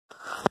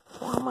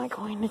am I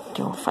going to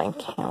do if I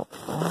can't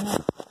find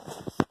it?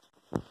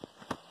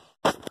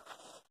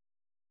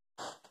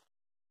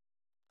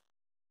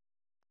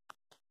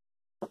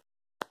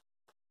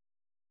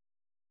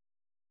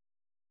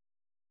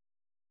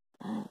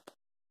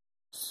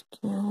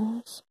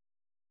 Excuse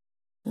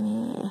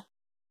me.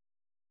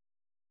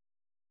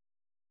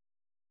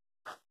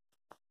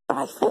 But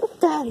I think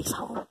Daddy's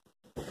home.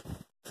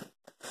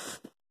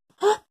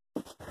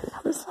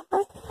 I'm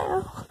sorry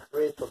now.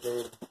 Rachel,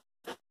 babe.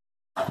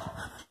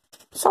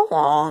 So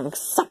long,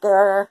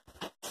 sucker.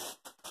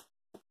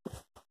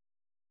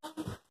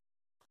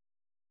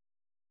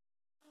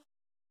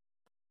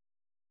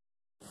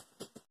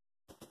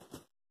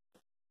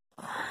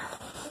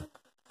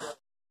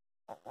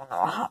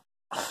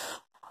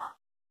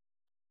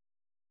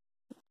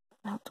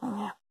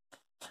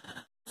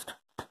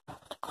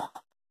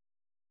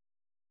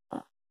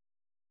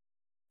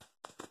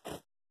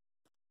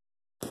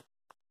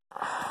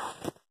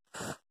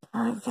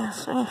 I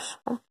guess I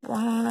should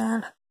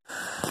wait.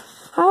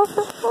 I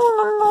just want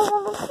to know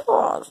what the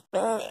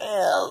frosting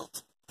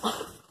is.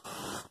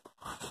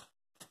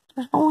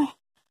 There's no way.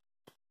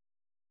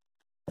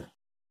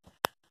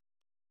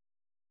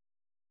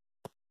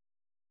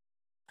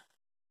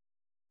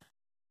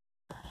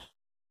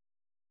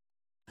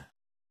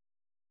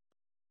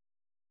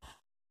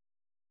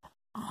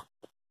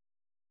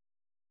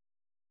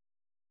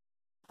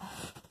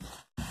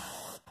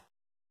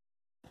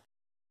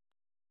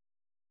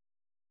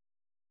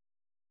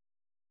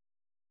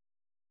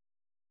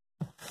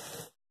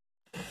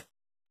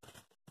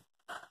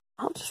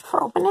 I'll just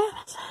throw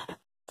bananas at him.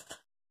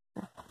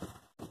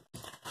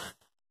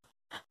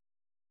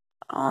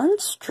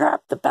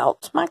 Unstrap the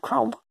belt to my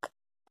Chromebook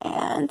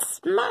and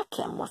smack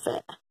him with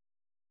it.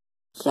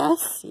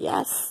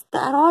 Yes,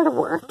 that ought to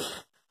work.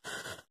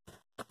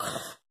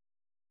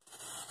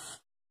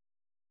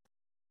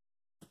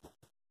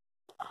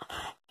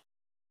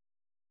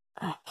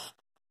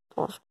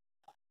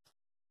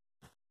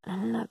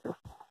 Another.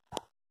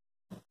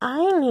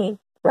 I need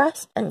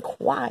rest and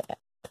quiet.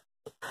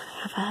 I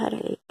have a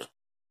headache.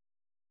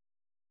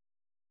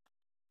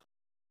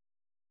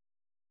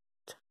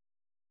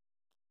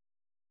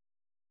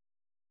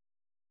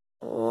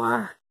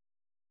 Or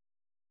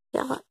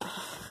yell at me.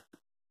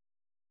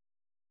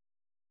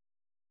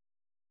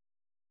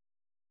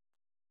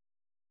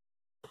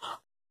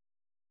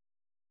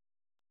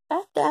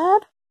 That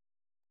Dad?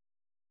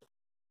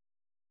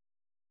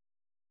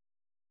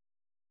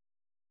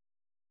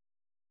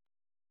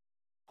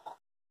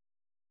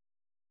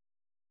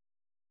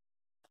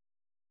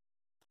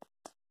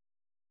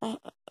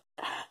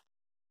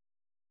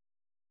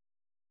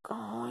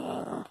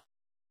 Going.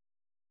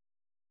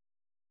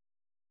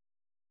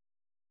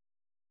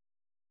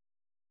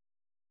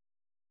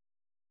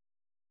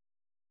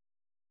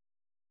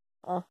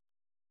 Oh.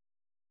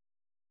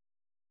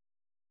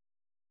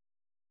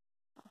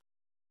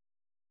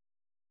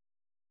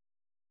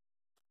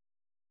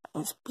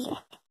 He's being.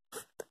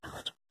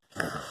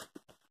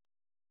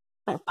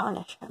 I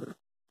punish him.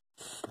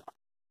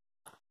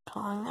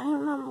 Calling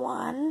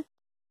 911.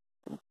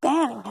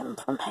 Banning him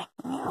from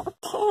hanging out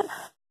with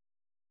Tanner.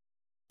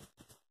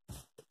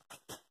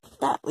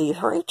 That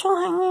leaves Rachel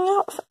hanging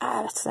out with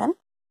Addison,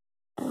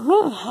 and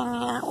me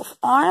hanging out with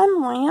Anna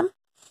and Liam,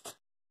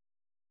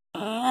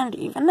 and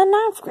even the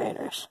 9th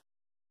graders.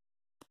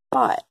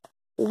 But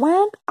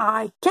when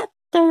I get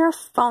their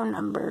phone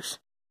numbers,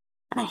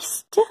 and I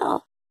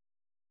still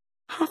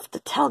have to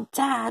tell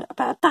Dad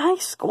about the high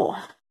school.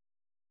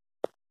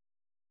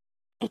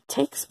 It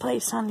takes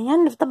place on the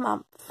end of the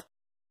month.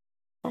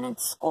 And in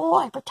school,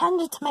 I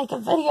pretended to make a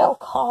video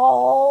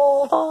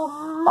called,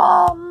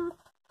 Mom,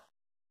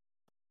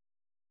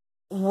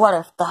 what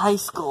if the high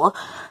school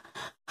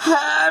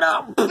had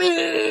a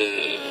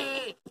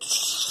beach?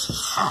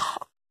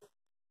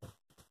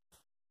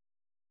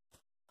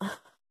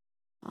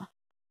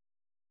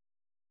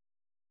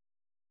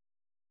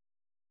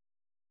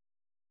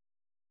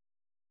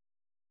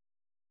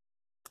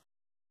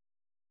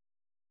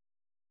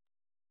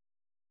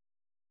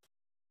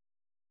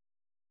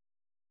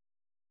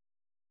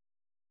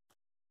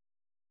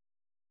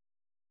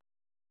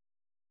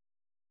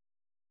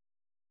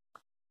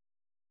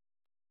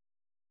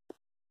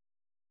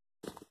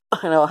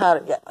 I know how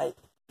to get my...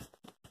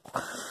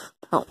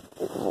 Oh,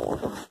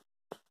 Lord.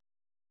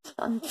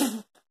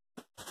 Something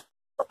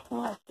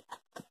like that.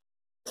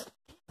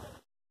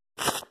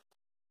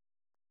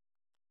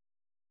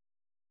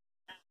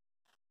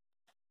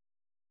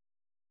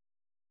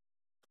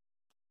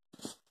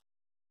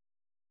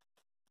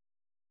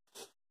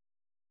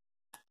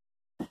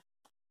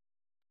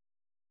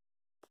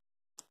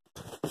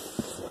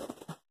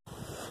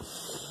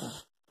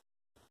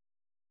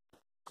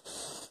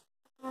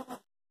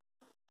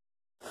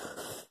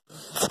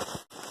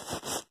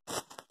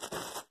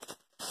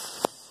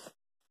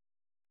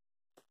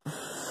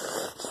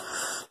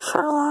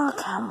 Sherlock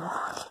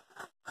Hemlock.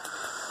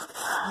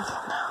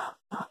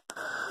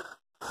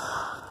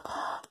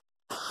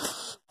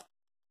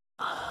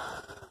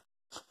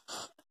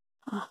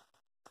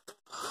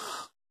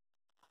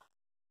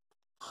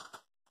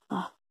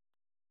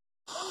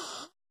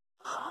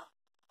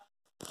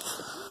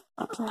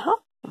 can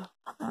help you,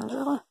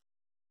 Angela.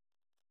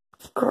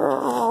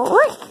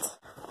 Great!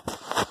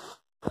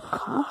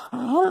 Come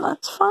on in,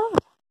 let's find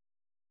it.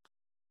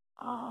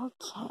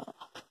 Okay.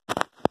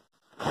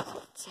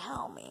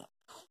 Tell me,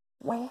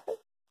 where's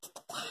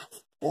the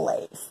last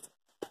place?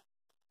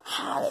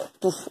 Had it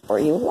before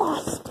you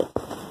lost it.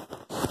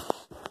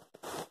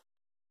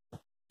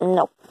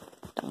 Nope.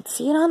 Don't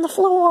see it on the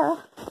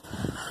floor.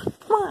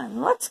 Come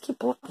on, let's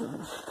keep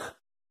looking.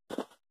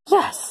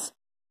 Yes,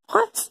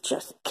 let's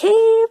just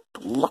keep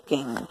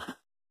looking.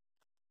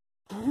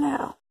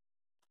 Now,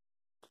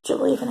 did you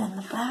leave it in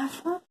the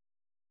bathroom?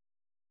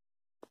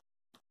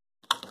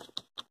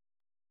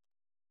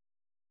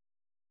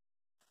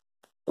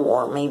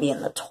 Or maybe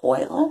in the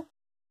toilet?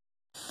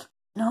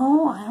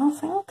 No, I don't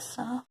think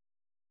so.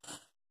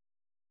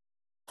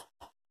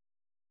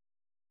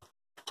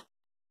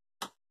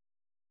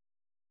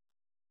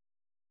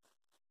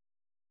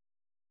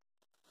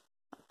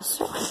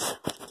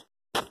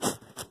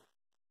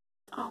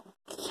 Oh,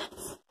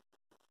 yes.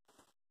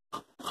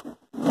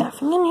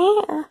 Nothing in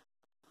here.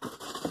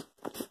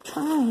 Keep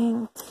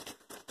trying.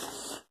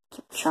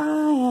 Keep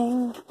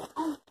trying.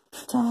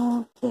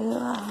 Don't give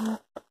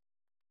up.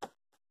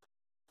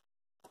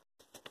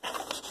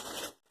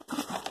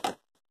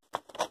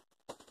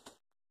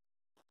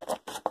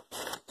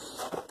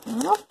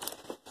 Nope.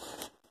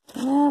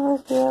 Never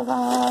give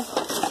up.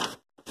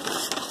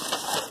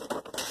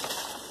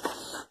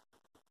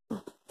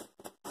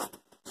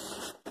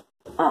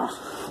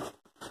 Oh,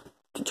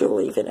 did you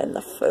leave it in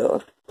the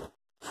food?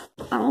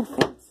 I don't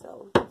think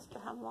so,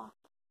 Mr. Hemlock.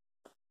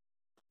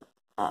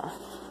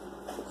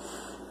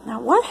 Now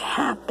what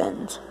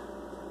happened?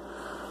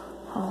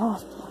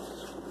 Oh,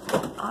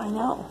 I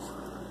know.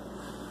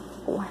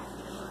 Where?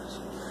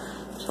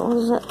 So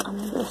was it on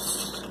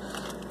this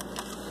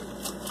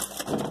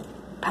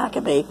pack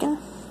of bacon?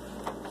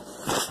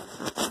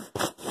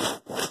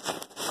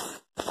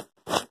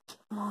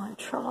 Come on,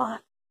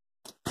 Sherlock.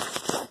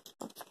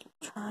 Let's keep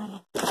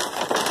trying.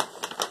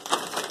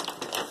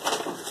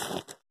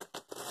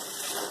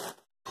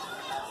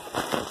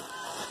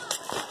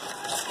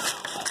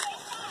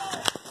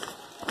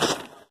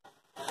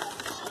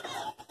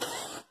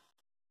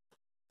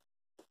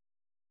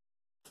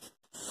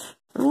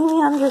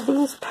 Maybe under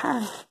these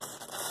parts.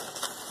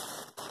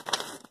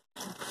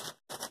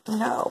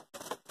 No.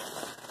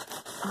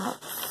 I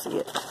don't see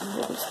it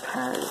under these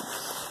parts.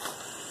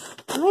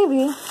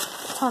 Maybe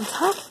it's on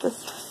top of this.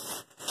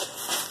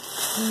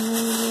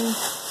 Maybe.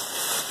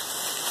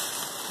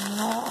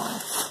 No.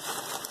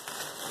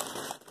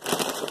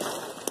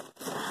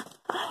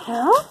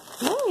 Well,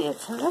 maybe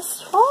it's in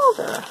this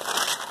folder.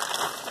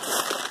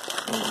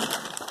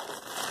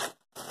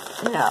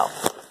 No.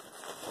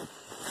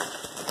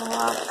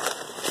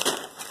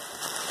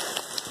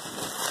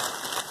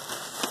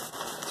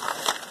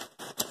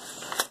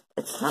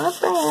 It's not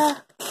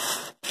there.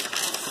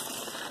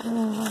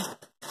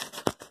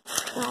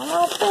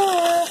 Not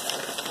there.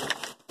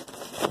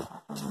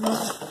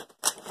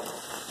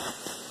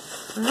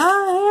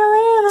 Not here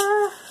either.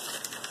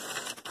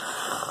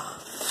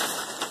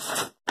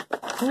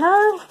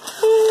 Not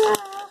here.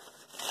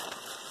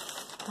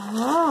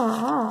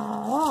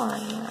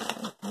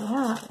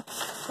 Yeah.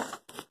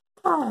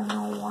 I don't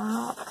know what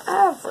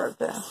I'll ever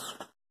do.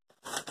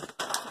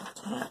 I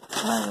can't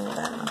play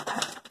them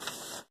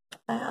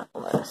that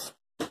list.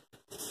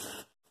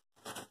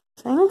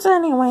 Thanks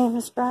anyway,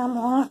 Mr.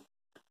 Hemlock.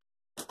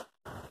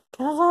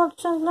 Guess I'll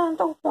just have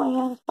to wait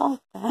until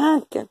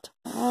Dad gets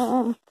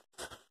home.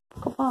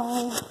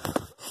 Goodbye.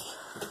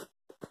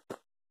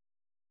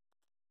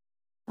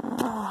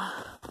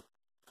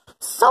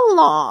 So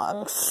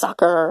long,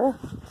 sucker.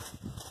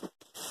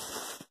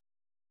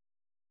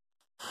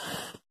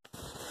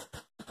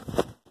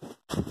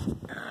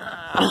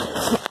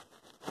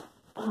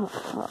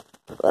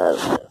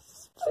 That's it.